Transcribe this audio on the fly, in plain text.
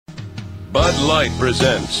Bud Light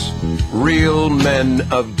presents Real Men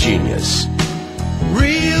of Genius.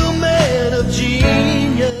 Real Men of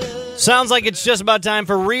Genius. Sounds like it's just about time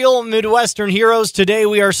for Real Midwestern Heroes. Today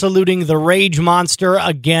we are saluting the Rage Monster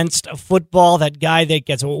against football, that guy that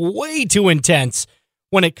gets way too intense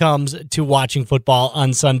when it comes to watching football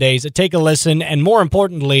on Sundays. Take a listen, and more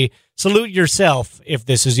importantly, salute yourself if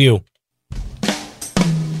this is you.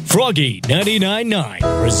 Froggy 99.9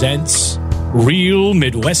 presents Real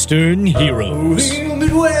Midwestern Heroes. Real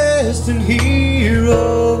Midwestern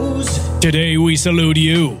Heroes. Today we salute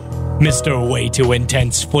you, Mr. Way Too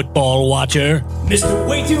Intense Football Watcher. Mr.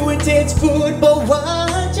 Way Too Intense Football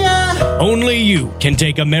Watcher. Only you can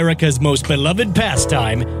take America's most beloved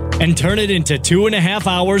pastime and turn it into 2.5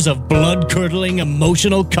 hours of blood-curdling,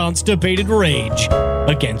 emotional, constipated rage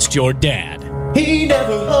against your dad. He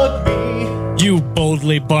never hugged me. You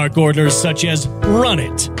boldly bark orders such as run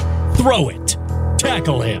it, throw it,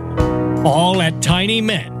 tackle him, all at tiny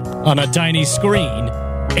men on a tiny screen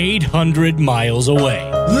 800 miles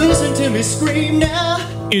away. Listen to me scream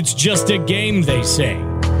now. It's just a game, they say.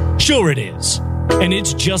 Sure it is. And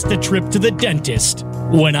it's just a trip to the dentist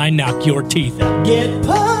when I knock your teeth out. Get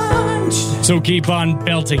punched. So keep on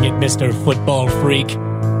belting it, Mr. Football Freak,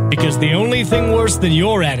 because the only thing worse than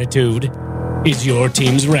your attitude is your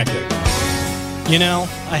team's record. You know,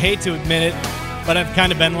 I hate to admit it, but I've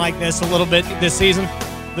kind of been like this a little bit this season.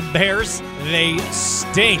 The Bears, they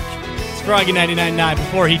stink. It's Froggy 99.9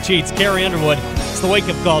 before he cheats. Carrie Underwood. It's the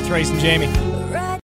wake-up call, Trace and Jamie.